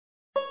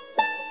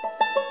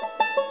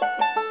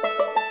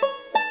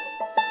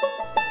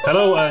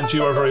Hello, and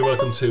you are very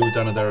welcome to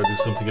Dan and Dara Do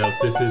Something Else.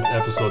 This is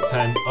episode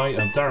 10. I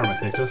am Dara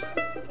McNicholas.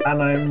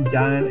 And I'm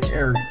Dan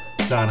Airy.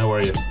 Dan, how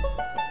are you?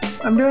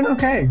 I'm doing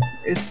okay.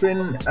 It's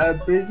been a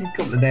busy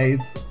couple of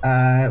days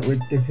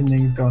with different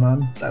things going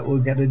on that we'll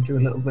get into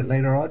a little bit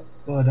later on.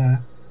 But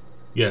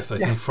yes, I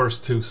think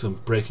first to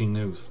some breaking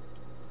news.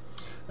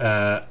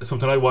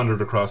 Something I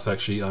wandered across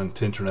actually on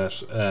the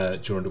internet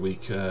during the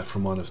week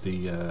from one of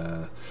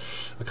the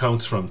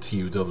accounts from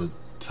TU Dublin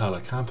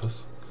Tallaght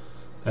campus.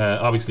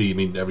 Obviously, I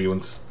mean,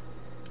 everyone's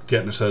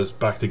getting themselves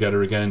back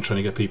together again, trying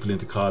to get people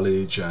into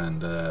college and,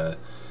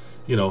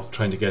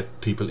 trying to get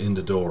people in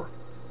the door.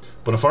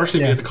 But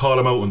unfortunately, we had to call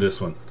him out on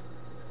this one.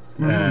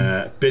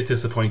 Bit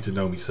disappointed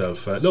now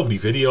myself. Lovely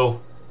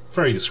video,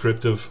 very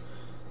descriptive.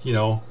 You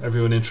know,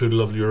 everyone in through the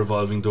lovely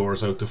revolving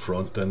doors out the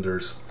front, and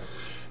there's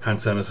hand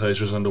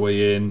sanitizers on the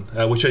way in,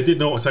 which I did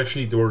notice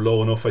actually they were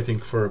low enough, I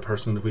think, for a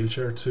person in a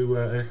wheelchair to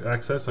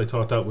access. I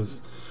thought that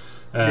was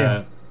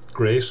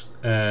great.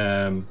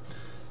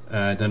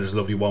 And then there's a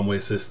lovely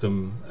one-way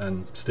system,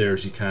 and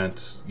stairs you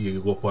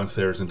go up one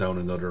stairs and down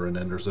another, and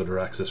then there's other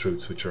access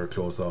routes which are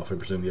closed off. I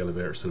presume the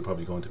elevator is still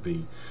probably going to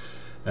be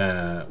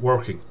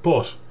working.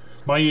 But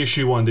my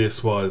issue on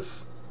this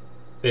was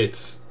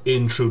it's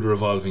in through the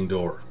revolving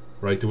door,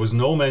 right? There was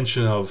no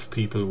mention of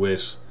people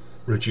with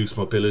reduced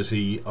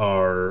mobility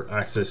or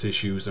access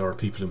issues or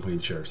people in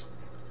wheelchairs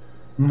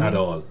at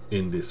all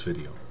in this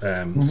video.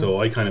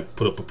 So I kind of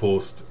put up a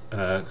post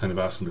kind of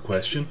asking the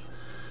question.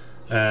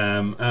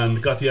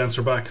 And got the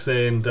answer back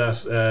saying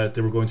that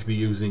they were going to be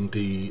using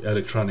the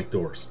electronic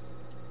doors.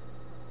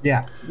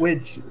 Yeah,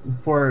 which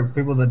for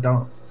people that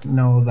don't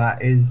know,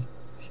 that is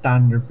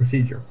standard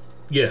procedure.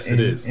 Yes,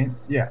 it is.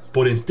 Yeah.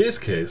 But in this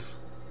case,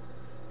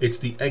 it's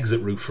the exit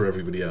route for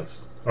everybody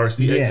else, or it's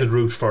the exit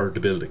route for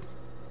the building.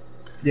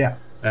 Yeah.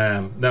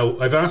 Now,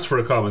 I've asked for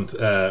a comment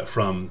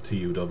from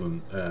TU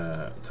Dublin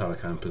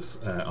Tallaght campus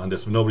on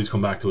this, but nobody's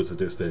come back to us at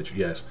this stage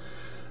yet.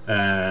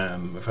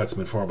 I've had some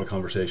informal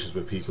conversations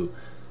with people.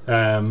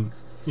 I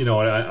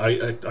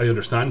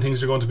understand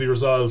things are going to be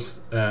resolved.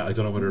 I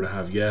don't know whether they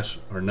have yet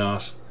or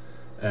not.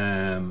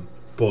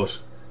 But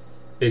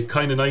it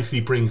kind of nicely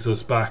brings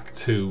us back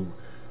to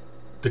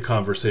the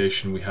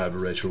conversation we had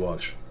with Rachel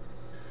Walsh,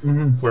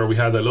 where we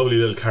had a lovely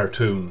little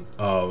cartoon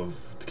of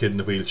the kid in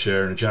the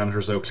wheelchair, and the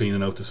janitor's out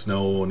cleaning out the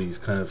snow, and he's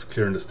kind of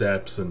clearing the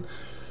steps, and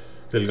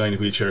the little guy in the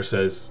wheelchair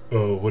says,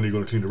 "Oh, when are you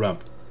going to clean the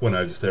ramp?" When I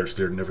have the stairs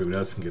cleared and everyone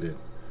else can get in.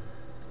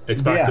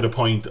 It's back to the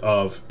point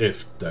of,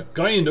 if the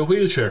guy in the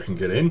wheelchair can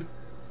get in,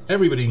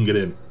 everybody can get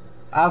in.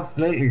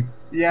 Absolutely.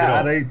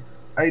 Yeah, and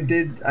I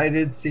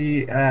did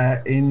see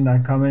in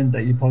that comment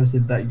that you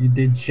posted that you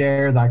did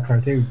share that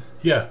cartoon.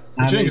 Yeah,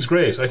 which I think is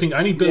great. I think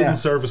any building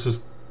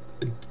services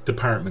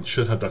department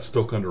should have that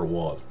stuck under a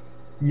wall.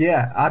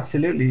 Yeah,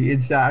 absolutely.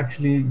 It's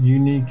actually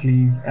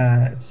uniquely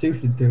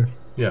suited to it.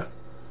 Yeah.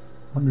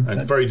 100%.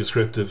 And very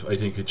descriptive. I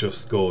think it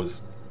just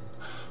goes,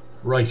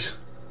 right.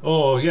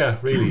 Oh yeah,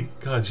 really?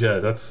 God, yeah,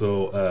 that's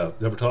so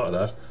never thought of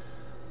that.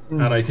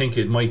 And I think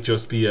it might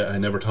just be I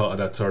never thought of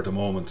that sort of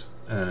moment,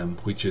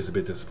 which is a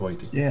bit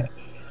disappointing. Yeah,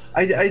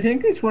 I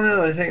think it's one of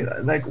those things,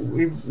 like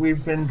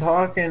we've been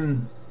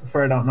talking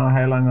for I don't know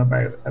how long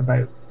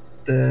about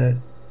the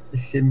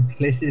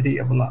simplicity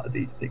of a lot of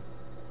these things,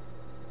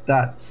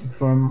 that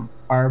from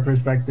our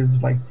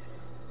perspective, like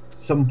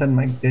something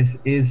like this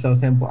is so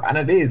simple, and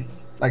it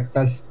is, like,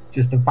 that's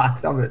just a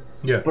fact of it.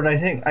 Yeah. But I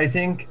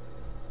think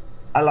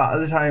a lot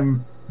of the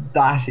time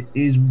that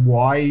is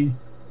why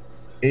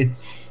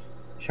it's,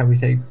 shall we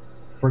say,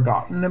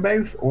 forgotten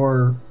about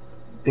or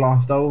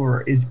glossed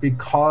over, is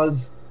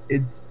because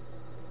it's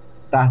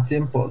that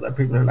simple that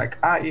people are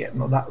like,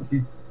 that would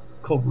be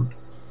covered,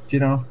 you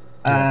know.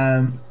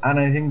 And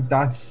I think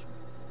that's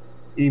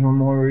even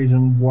more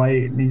reason why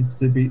it needs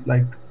to be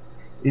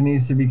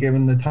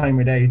given the time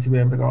of day to be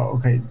able to go,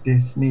 okay,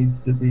 this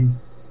needs to be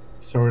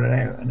sorted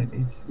out, and it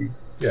needs to be.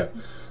 Yeah.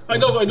 I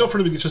love for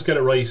them to just get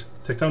it right.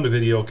 Take down the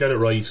video, get it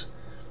right.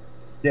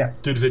 Yeah.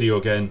 Do the video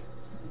again.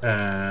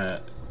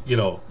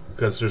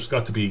 Because there's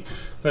got to be.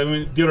 I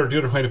mean, the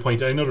other kind of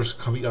point. I know there's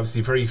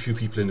obviously very few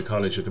people in the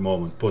college at the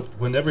moment, but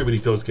when everybody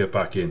does get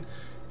back in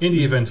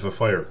the event of a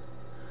fire,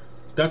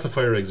 that's a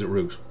fire exit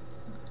route.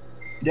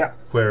 Yeah.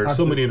 Where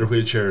somebody in their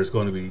wheelchair is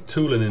going to be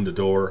tooling in the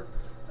door,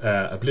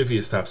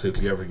 oblivious to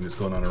absolutely everything that's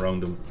going on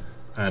around them,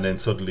 and then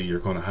suddenly you're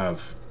going to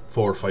have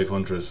 400,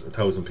 500,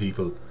 1,000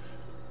 people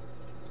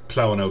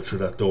plowing out through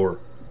that door,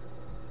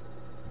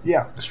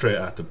 straight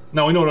at them.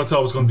 Now I know that's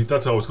always going to be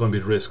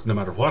the risk, no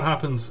matter what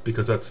happens,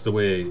 because that's the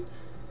way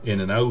in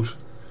and out.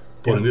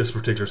 But in this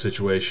particular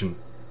situation,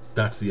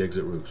 that's the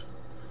exit route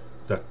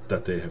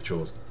that they have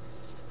chosen.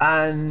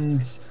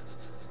 And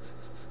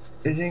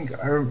I think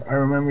I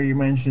remember you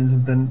mentioned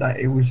something that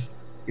it was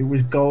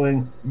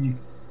going,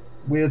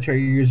 wheelchair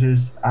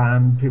users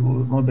and people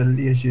with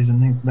mobility issues and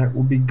things that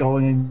would be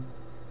going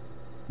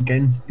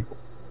against people.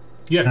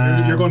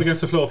 Yeah, you're going against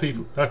the flow of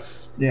people.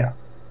 That's I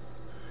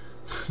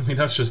mean,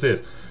 that's just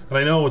it. And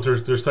I know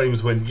there's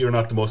times when you're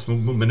not the most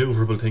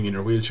maneuverable thing in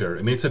your wheelchair.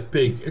 I mean, it's a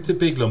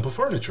big lump of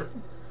furniture.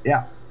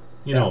 Yeah.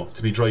 You know,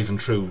 to be driving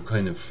through,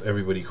 kind of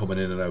everybody coming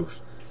in and out,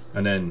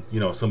 and then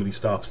somebody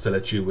stops to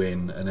let you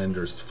in, and then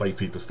there's 5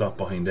 people stop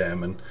behind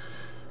them, and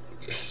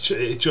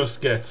it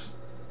just gets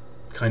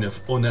kind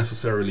of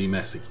unnecessarily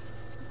messy.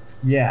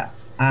 Yeah,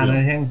 and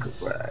I think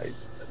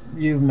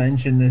you've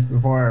mentioned this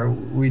before.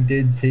 We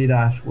did see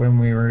that when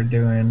we were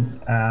doing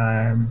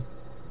a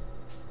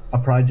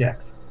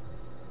project.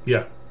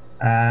 Yeah.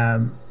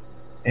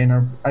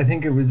 I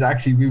think it was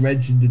actually, we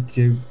mentioned it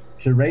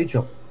to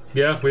Rachel.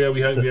 Yeah, we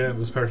had. It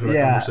was part of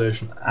that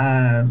conversation.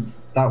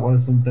 That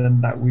was something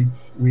that we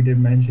did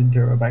mention to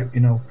her about.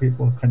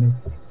 People kind of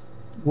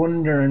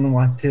wondering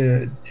what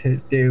to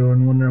do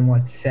and wondering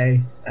what to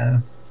say.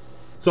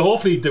 So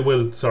hopefully they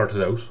will sort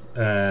it out,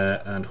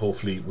 and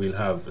hopefully we'll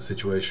have a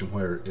situation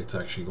where it's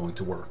actually going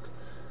to work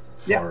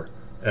for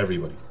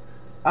everybody.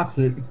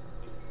 Absolutely.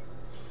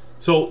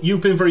 So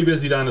you've been very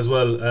busy, Dan, as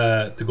well,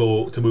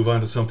 to move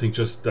on to something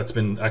just that's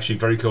been actually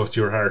very close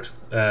to your heart,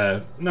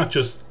 not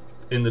just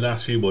in the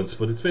last few months,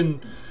 but it's been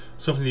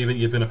something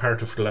you've been a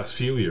part of for the last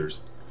few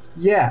years.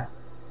 Yeah,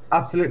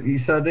 absolutely.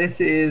 So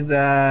this is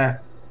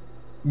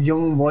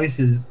Young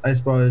Voices, I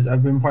suppose.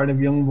 I've been part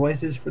of Young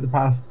Voices for the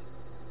past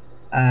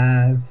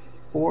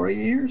 4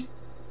 years,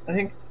 I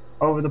think.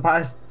 Over the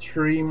past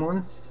 3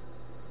 months,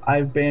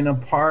 I've been a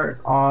part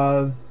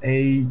of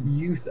a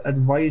youth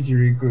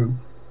advisory group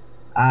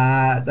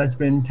that's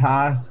been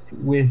tasked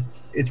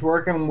with, it's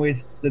working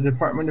with the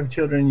Department of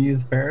Children and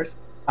Youth Affairs,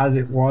 as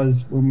it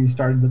was when we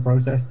started the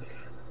process.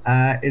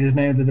 It is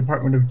now the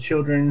Department of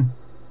Children,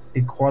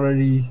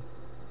 Equality,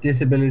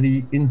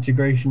 Disability,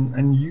 Integration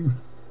and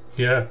Youth.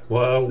 Yeah,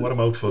 well, what a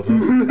mouthful.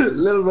 A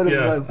little bit of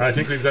a mouthful. I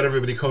think we've got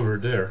everybody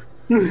covered there.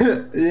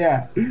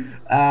 Yeah.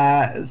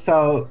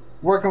 So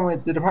working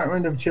with the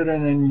Department of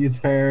Children and Youth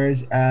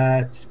Affairs,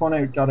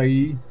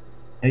 spunout.ie,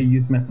 a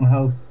youth mental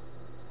health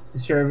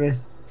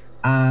service,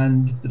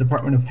 and the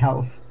Department of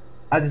Health.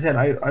 As I said,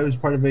 I was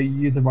part of a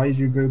youth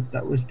advisory group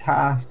that was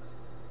tasked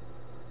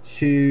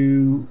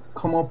to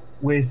come up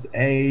with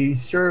a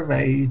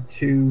survey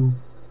to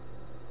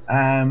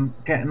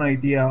get an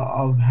idea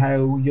of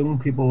how young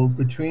people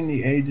between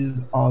the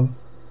ages of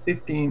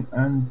 15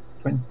 and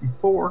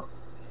 24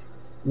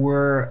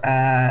 were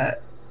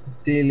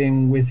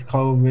dealing with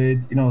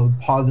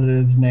COVID,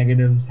 positives,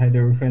 negatives, how they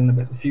were feeling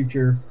about the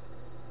future,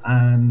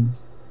 and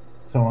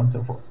so on and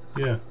so forth.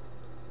 Yeah.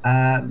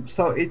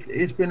 So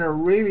it's been a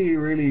really,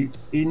 really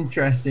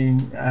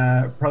interesting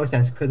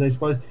process, because I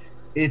suppose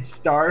it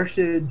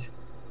started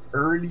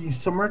early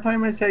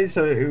summertime, I'd say.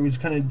 So it was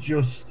kind of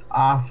just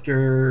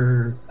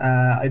after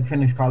I'd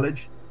finished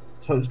college.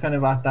 So it was kind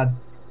of at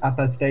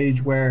that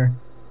stage where,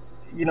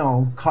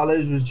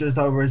 college was just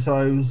over. So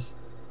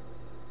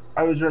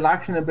I was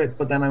relaxing a bit,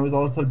 but then I was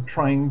also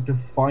trying to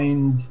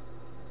find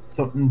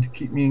something to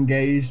keep me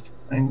engaged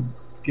and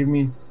give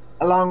me,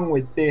 along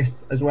with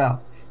this as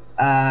well.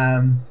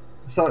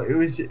 So it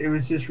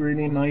was just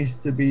really nice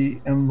to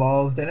be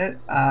involved in it.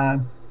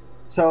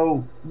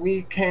 So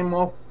we came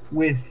up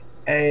with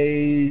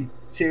a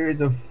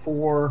series of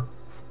 4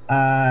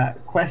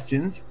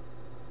 questions.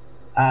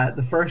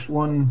 The first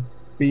one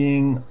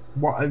being,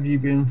 what have you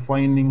been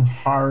finding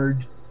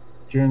hard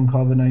during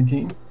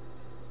COVID-19?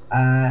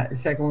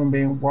 Second one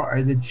being, what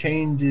are the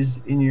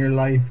changes in your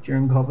life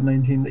during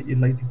COVID-19 that you'd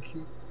like to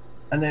keep?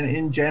 And then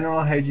in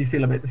general, how do you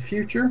feel about the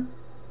future?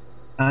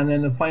 And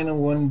then the final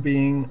one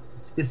being,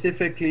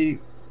 specifically,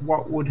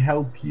 what would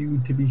help you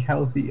to be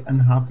healthy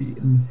and happy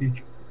in the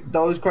future?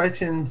 Those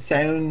questions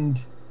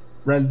sound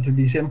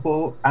relatively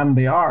simple, and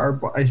they are,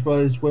 but I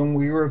suppose when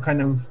we were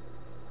kind of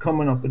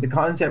coming up with the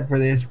concept for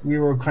this, we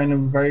were kind of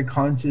very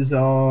conscious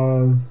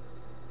of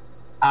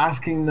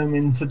asking them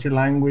in such a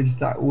language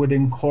that would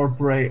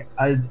incorporate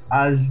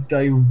as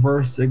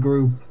diverse a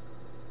group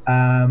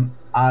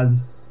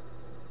as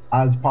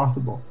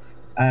possible.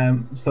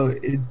 So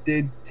it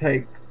did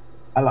take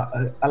a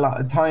lot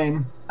of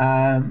time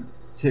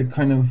to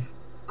kind of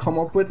come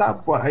up with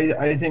that, but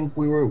I think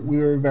we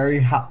were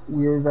very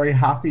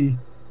happy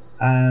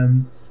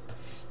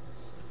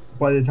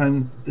by the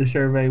time the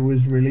survey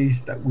was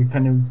released, that we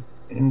kind of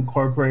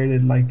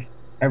incorporated like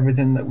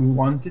everything that we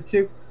wanted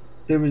to.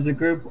 There was a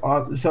group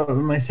of, so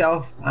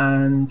myself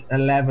and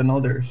 11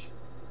 others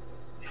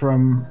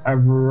from a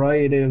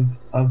variety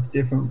of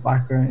different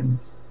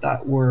backgrounds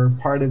that were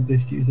part of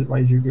this youth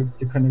advisory group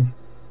to kind of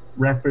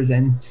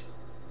represent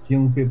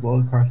young people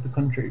across the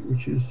country,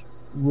 which was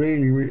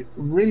really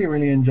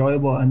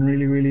enjoyable and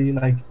really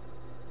like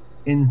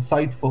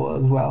insightful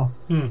as well.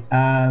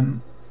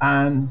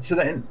 And so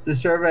then the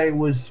survey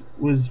was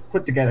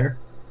put together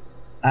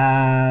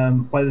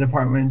by the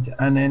department,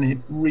 and then it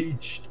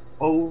reached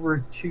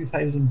over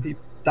 2,000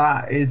 people.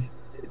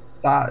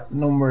 That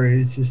number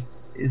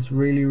is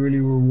really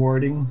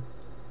rewarding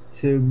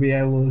to be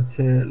able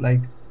to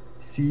like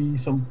see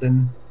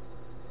something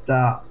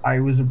that I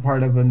was a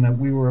part of and that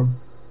we were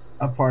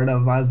a part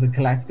of as a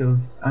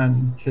collective,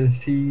 and to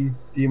see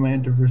the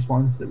amount of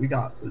response that we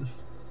got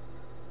was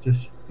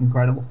just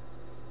incredible.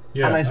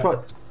 Yeah, and I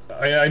suppose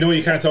I know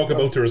you can't talk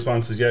about the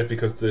responses yet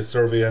because the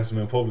survey hasn't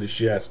been published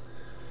yet,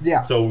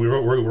 Yeah. So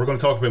we're going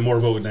to talk a bit more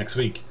about it next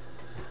week.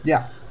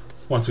 Yeah.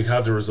 Once we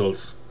have the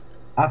results.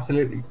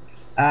 Absolutely.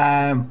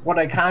 What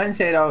I can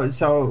say though,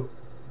 so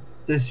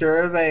the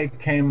survey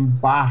came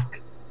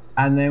back,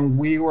 and then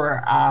we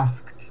were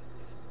asked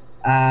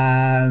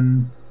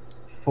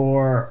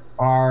for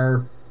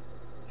our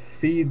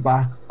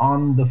feedback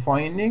on the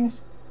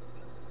findings,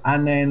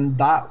 and then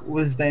that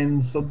was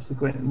then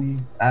subsequently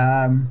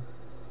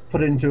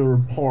put into a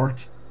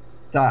report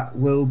that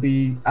will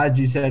be, as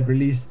you said,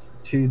 released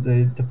to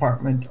the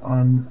department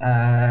on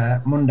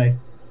Monday,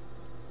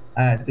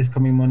 this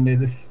coming Monday,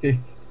 the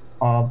 5th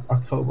of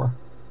October.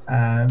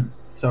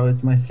 So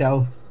it's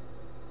myself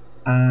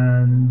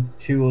and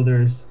two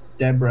others,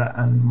 Deborah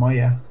and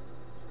Maya.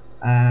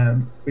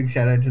 Big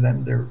shout out to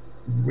them. They're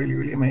really,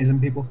 really amazing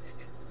people.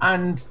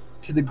 And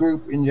to the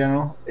group in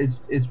general,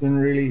 it's been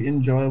really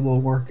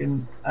enjoyable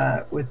working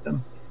with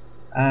them.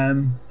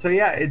 So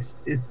yeah,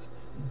 it's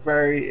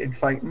very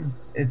exciting.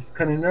 It's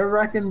kind of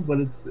nerve-wracking, but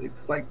it's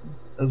exciting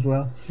as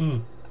well.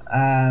 So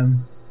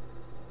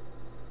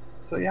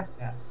yeah.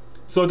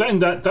 So then,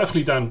 that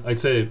definitely, Dan, I'd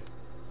say,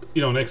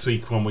 next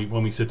week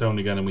when we sit down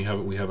again and we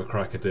have a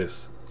crack at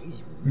this,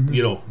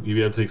 we'll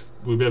be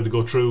able to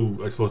go through,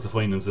 I suppose, the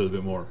findings a little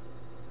bit more.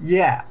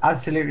 Yeah,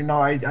 absolutely.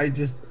 No, I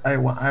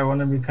want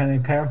to be kind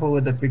of careful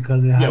with it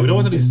because we don't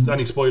want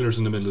any spoilers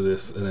in the middle of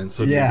this and then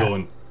suddenly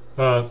going,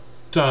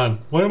 Dan,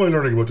 why am I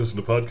learning about this in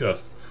the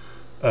podcast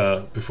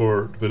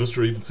before the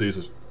minister even sees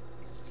it?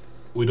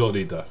 We don't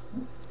need that.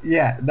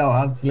 Yeah, no,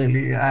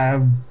 absolutely.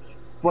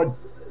 But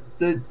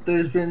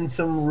there's been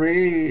some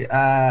really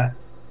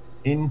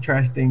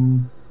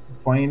interesting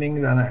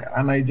findings, and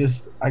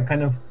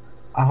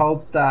I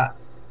hope that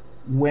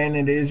when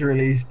it is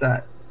released,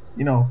 that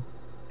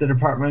the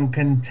department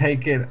can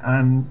take it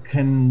and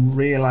can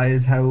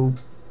realize how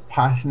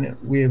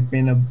passionate we have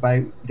been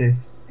about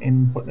this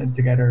in putting it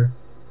together,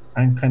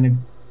 and kind of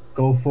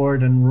go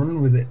forward and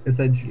run with it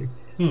essentially.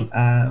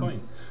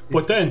 Fine.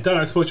 But then,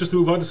 I suppose, just to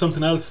move on to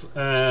something else,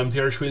 the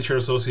Irish Wheelchair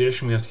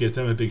Association, we have to give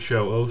them a big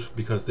shout out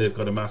because they've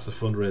got a massive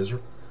fundraiser.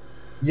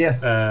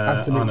 Yes,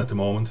 absolutely. On at the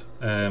moment.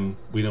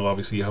 We know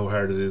obviously how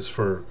hard it is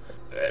for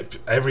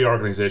every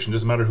organisation,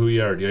 doesn't matter who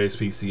you are, the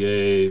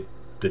ASPCA,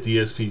 the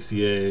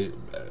DSPCA,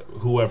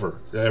 whoever,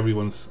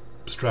 everyone's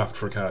strapped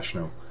for cash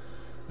now.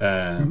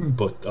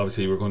 But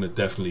obviously we're going to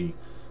definitely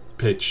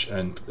pitch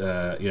and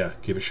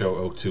give a shout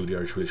out to the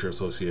Irish Wheelchair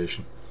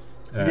Association.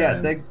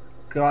 They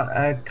got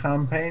a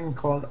campaign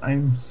called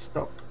I'm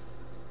Stuck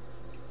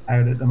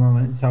out at the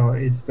moment, so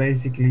it's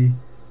basically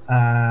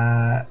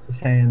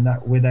saying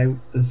that without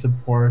the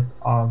support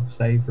of,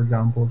 say, for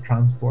example,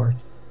 transport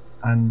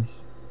and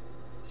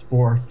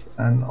sport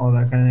and all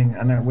that kind of thing,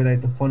 and that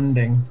without the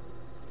funding,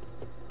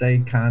 they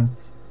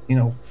can't,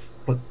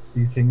 put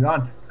these things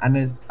on. And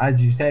it,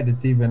 as you said,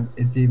 it's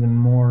even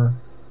more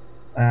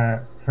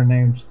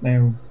pronounced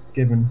now,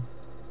 given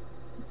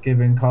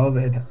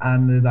COVID.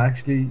 And there's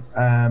actually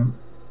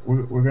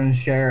we're going to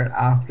share it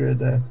after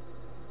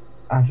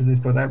this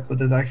goes out, but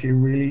there's actually a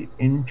really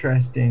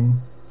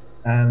interesting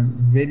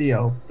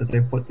video that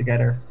they put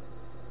together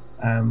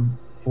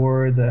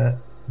for the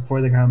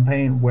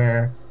campaign,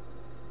 where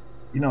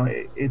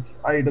it's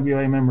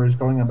IWA members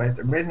going about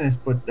their business,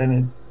 but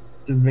then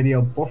the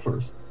video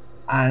buffers,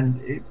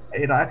 and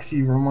it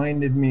actually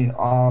reminded me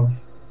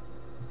of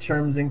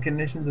terms and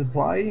conditions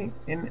apply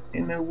in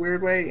a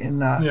weird way, in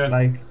that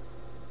like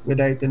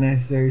without the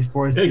necessary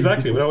sports,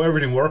 exactly, without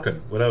everything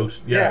working,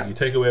 you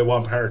take away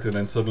one part and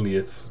then suddenly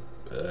it's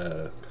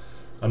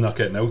I'm not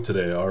getting out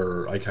today,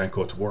 or I can't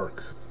go to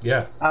work.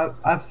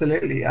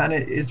 Absolutely. And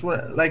it's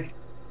what, like,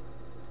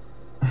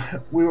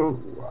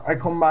 I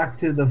come back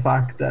to the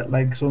fact that,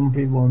 like, some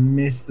people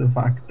miss the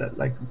fact that,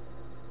 like,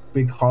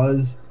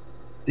 because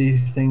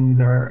these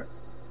things are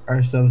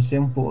so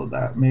simple,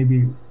 that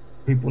maybe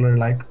people are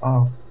like,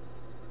 oh,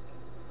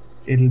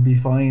 it'll be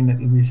fine,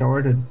 it'll be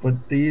sorted.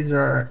 But these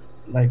are,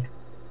 like,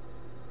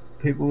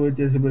 people with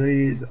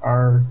disabilities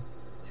are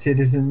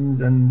citizens,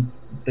 and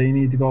they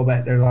need to go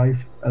about their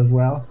life as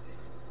well.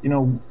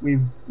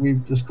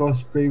 We've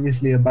discussed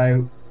previously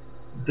about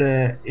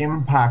the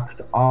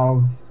impact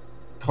of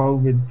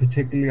COVID,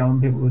 particularly on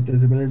people with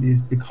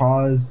disabilities,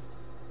 because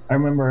I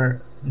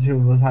remember the two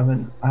of us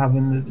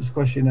having a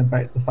discussion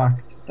about the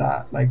fact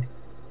that, like,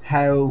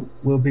 how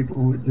will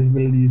people with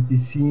disabilities be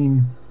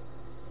seen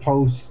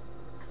post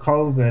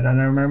COVID?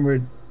 And I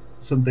remember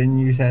something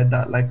you said,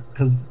 that, like,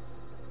 because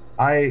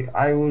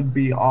I would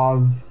be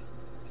of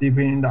the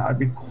opinion that I'd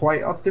be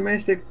quite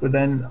optimistic, but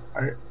then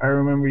I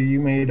remember you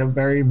made a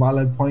very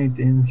valid point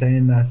in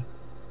saying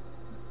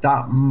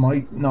that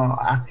might not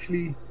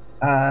actually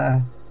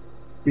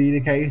be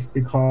the case,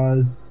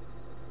 because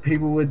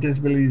people with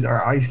disabilities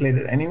are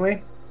isolated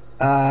anyway,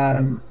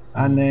 and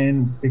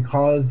then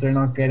because they're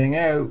not getting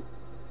out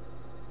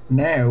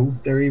now,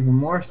 they're even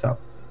more so.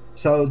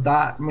 So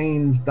that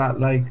means that,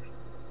 like,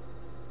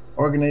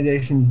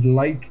 organizations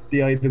like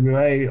the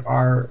IWA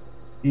are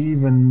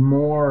even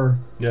more,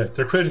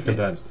 they're critical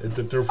then.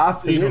 They're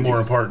absolutely even more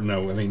important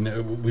now. I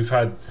mean, we've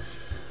had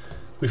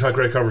We've had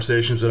great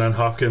conversations with Anne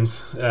Hopkins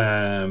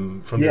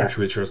from the Yeah. Irish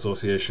Wheelchair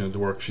Association and the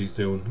work she's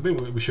doing. Maybe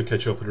we should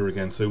catch up with her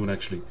again soon,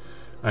 actually,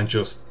 and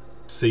just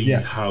see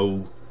Yeah.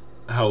 how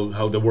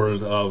the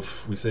world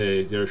of, we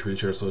say, the Irish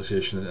Wheelchair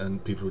Association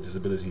and people with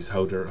disabilities,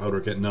 how they're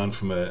getting on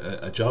from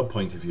a job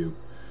point of view,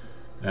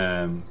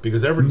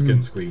 because everyone's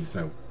getting squeezed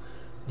now.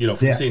 You know,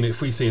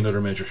 if we see another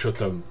major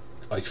shutdown,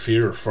 I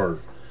fear for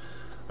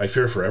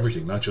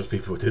everything, not just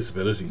people with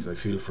disabilities. I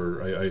fear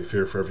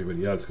for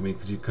everybody else. I mean,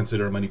 because you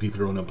consider how many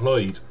people are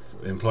unemployed.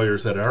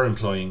 Employers that are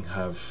employing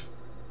have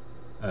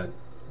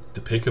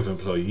the pick of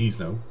employees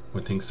now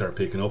when things start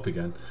picking up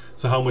again.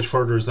 So how much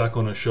further is that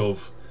going to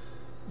shove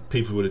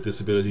people with a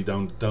disability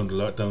down the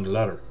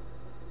ladder?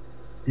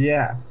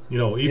 Yeah. You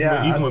know,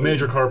 even with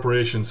major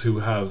corporations who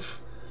have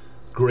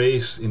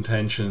great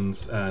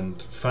intentions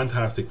and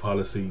fantastic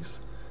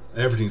policies,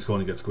 everything's going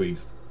to get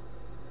squeezed.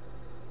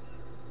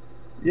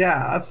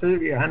 Yeah,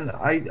 absolutely. And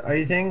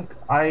I think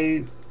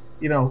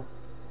you know,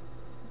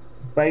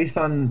 based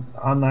on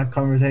that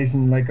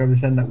conversation, like I was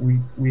saying, that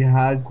we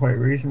had quite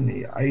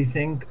recently, I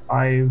think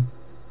I've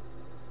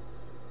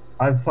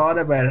thought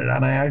about it,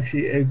 and I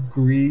actually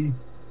agree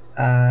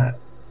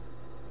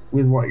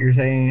with what you're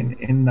saying,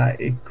 in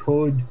that it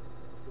could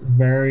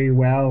very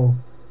well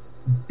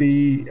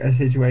be a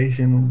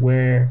situation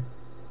where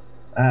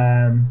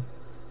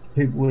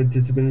people with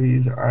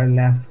disabilities are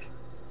left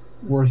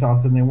worse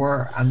off than they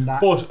were, and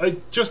that. But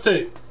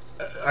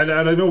and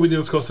I know we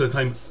discussed at the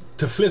time,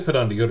 to flip it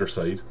on the other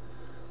side,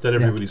 that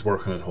everybody's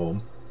working at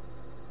home,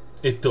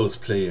 it does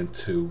play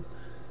into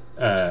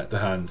the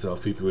hands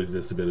of people with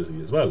disability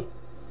as well,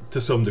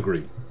 to some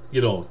degree.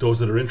 You know, those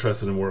that are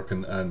interested in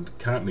working and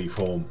can't leave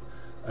home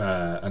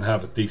and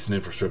have a decent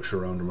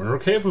infrastructure around them and are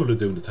capable of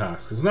doing the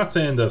tasks. It's not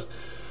saying that,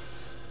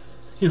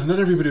 you know, not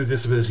everybody with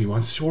disability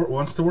wants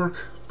to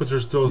work, but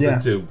there's those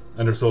that do,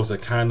 and there's those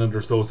that can, and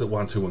there's those that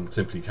want to and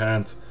simply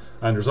can't,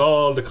 and there's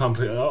all the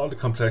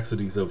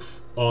complexities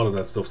of all of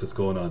that stuff that's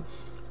going on.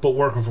 But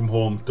working from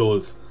home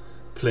does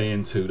play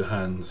into the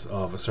hands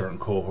of a certain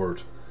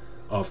cohort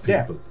of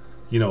people,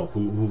 you know,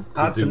 who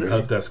can do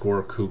help desk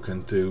work, who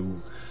can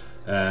do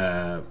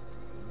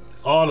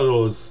all of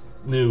those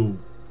new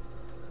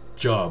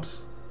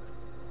jobs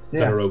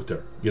that are out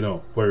there, you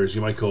know. Whereas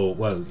you might go,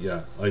 well,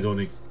 I don't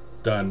think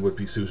Dan would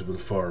be suitable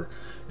for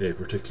a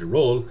particular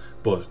role,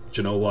 but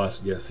you know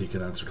what, yes, he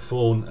can answer the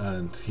phone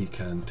and he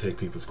can take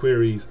people's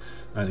queries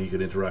and he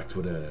can interact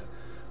with a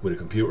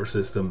computer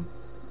system,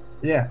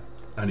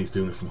 and he's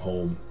doing it from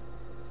home.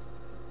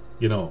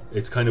 You know,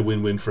 it's kind of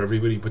win-win for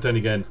everybody. But then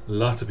again,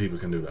 lots of people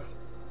can do that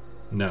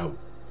now,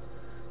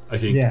 I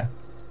think.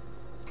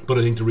 But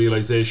I think the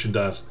realization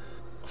that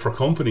for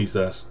companies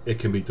that it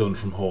can be done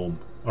from home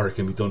or it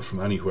can be done from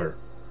anywhere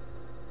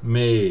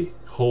may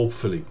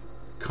hopefully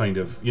kind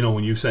of, you know,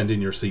 when you send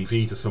in your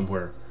CV to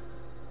somewhere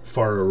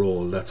for a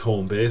role that's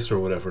home based or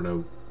whatever,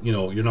 now, you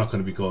know, you're not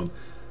going to be going,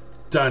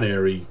 Dan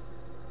Airy,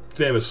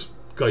 famous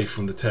guy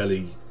from the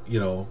telly, you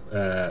know,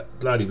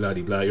 bloody blah.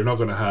 You're not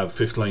going to have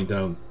fifth line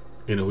down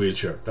in a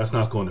wheelchair. That's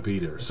not going to be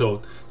there.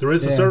 So there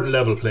is a certain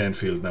level playing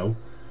field now.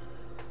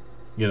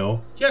 You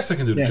know, yes, I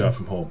can do the job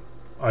from home.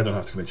 I don't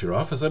have to come into your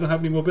office. I don't have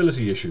any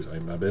mobility issues.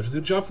 I'm able to do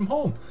the job from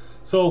home.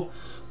 So,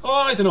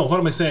 I don't know. What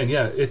am I saying?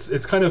 Yeah,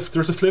 it's kind of,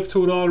 there's a flip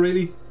to it all,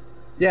 really.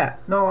 Yeah,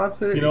 no,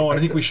 absolutely. You know, and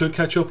I think we should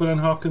catch up with Anne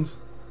Hopkins.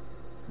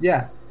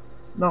 Yeah,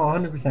 no,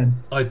 100%.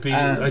 I'd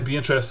be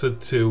interested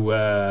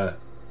to,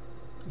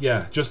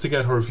 just to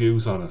get her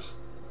views on it.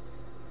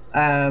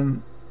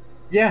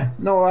 Yeah,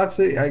 no,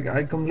 absolutely.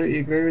 I completely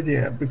agree with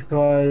you,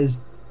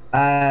 because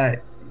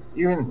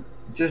even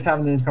just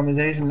having this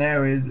conversation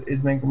now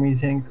is making me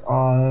think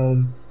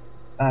of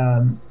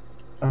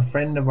a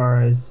friend of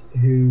ours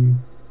who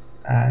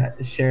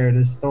shared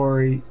an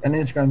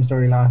Instagram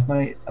story last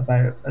night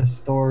about a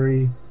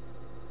story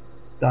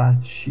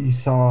that she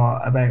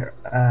saw about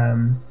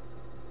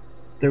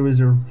there was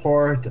a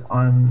report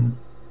on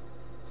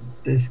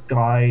this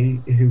guy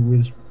who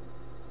was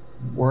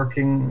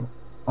working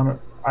on a,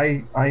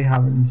 I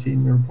haven't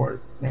seen the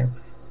report now,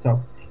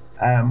 so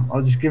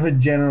I'll just give a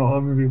general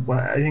overview.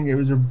 But I think it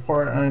was a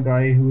report on a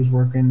guy who was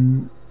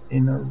working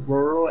in a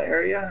rural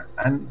area,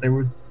 and it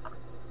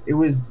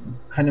was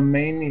kind of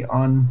mainly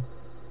on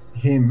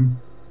him,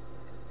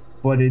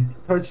 but it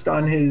touched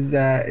on his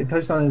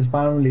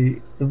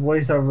family. The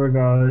voiceover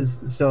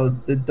goes, so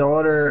the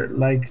daughter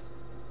likes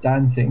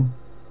dancing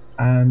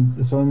and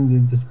the son's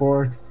into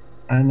sport,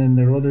 and then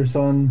their other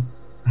son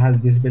has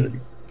a disability.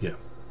 Yeah.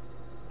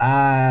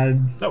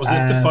 And that was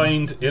it,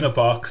 defined in a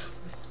box.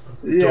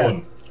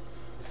 Done.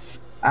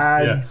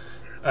 And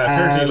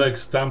apparently he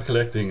likes stamp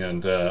collecting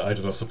and I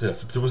don't know, something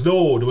else. There was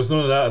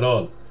none of that at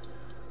all.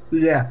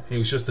 Yeah. He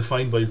was just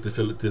defined by his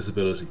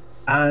disability.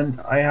 And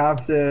I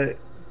have to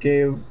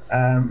give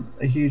a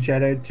huge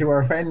shout out to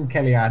our friend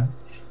Kellyanne,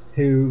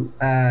 who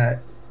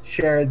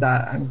shared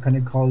that and kind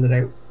of called it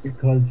out,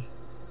 because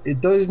it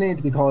does need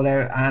to be called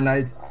out. And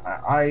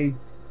I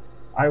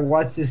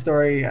watched this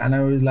story and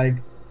I was like,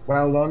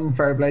 well done,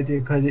 fair play to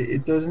you, because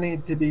it does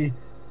need to be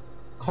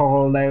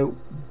called out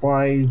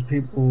by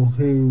people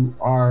who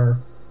are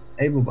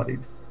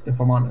able-bodied, if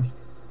I'm honest,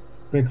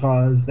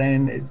 because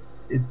then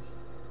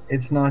it's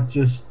not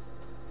just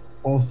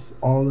us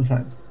all the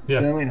time. Yeah.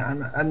 You know what I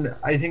mean? And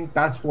I think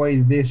that's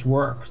why this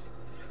works.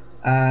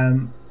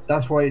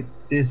 That's why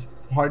this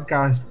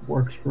podcast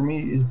works for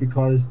me, is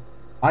because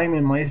I'm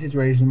in my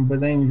situation, but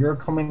then you're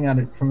coming at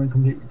it from a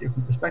completely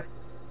different perspective.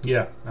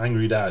 Yeah,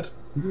 angry dad.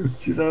 You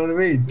know what I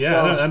mean? Yeah,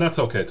 So, and that's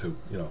okay too.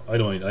 You know, I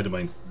don't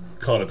mind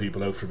calling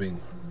people out for being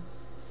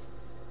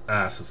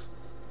asses.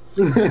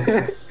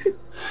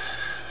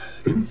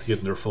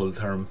 Getting their full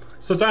term.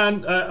 So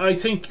Dan, I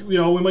think we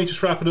might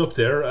just wrap it up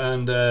there,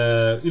 and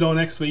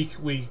next week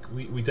we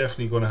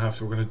definitely we're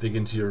going to dig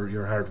into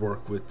your hard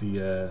work with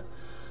the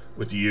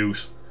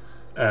youth,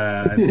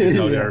 and see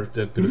how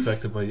they've been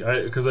affected by.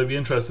 Because I'd be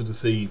interested to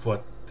see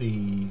what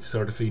the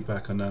sort of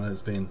feedback on that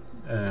has been.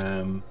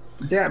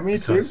 Yeah, me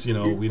too. Because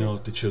we know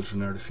the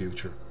children are the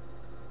future.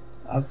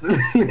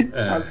 Absolutely,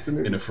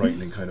 absolutely. In a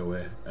frightening kind of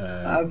way.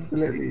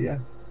 Absolutely, yeah.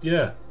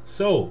 Yeah.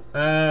 So,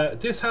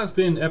 this has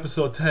been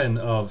episode 10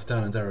 of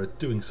Dan and Dara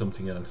Doing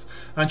Something Else.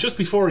 And just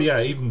before,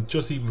 even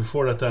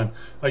before that, Dan,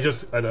 I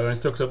stuck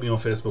it up on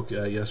Facebook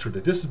yesterday.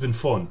 This has been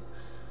fun.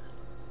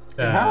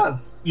 It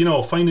has.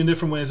 Finding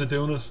different ways of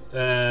doing it.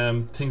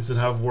 Things that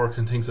have worked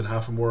and things that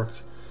haven't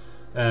worked.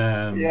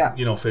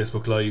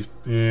 Facebook Live,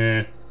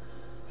 hit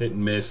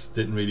and miss.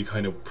 Didn't really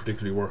kind of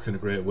particularly work in a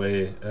great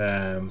way.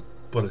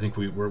 But I think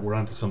we're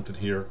onto something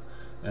here.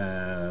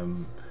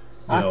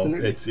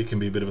 It can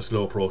be a bit of a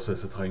slow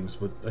process at times,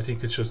 but I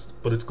think it's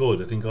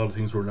good. I think all the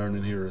things we're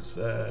learning here is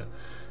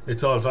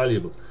it's all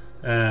valuable.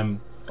 This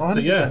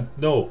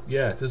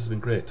has been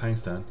great.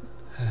 Thanks, Dan.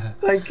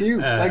 Thank you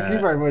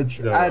very much.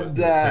 Thank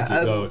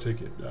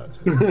you.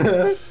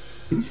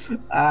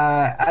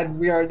 And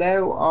we are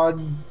now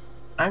on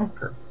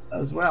Anchor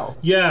as well.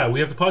 Yeah, we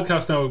have the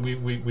podcast now.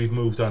 We've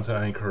moved on to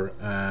Anchor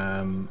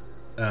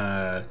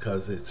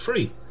because it's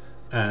free.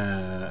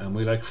 And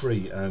we like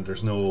free, and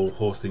there's no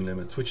hosting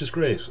limits, which is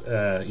great.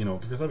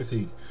 Because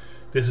obviously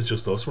this is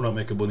just us. We're not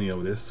making money out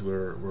of this.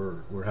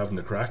 We're having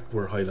the crack.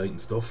 We're highlighting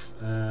stuff.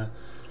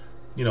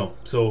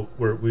 So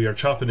we are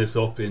chopping this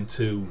up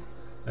into.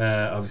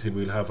 Obviously,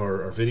 we'll have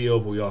our video,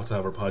 but we also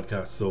have our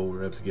podcast, so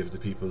we're able to give it to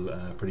people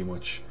pretty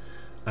much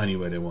any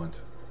way they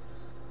want.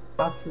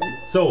 Absolutely.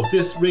 So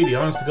this really,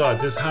 honest to God,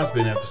 this has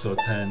been episode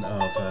 10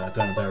 of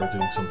Dan and Dara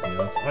Doing Something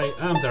Else. I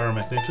am Dara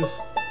McNicholas.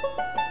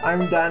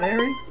 I'm Dan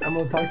Airy, and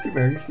we'll talk to you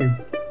very soon.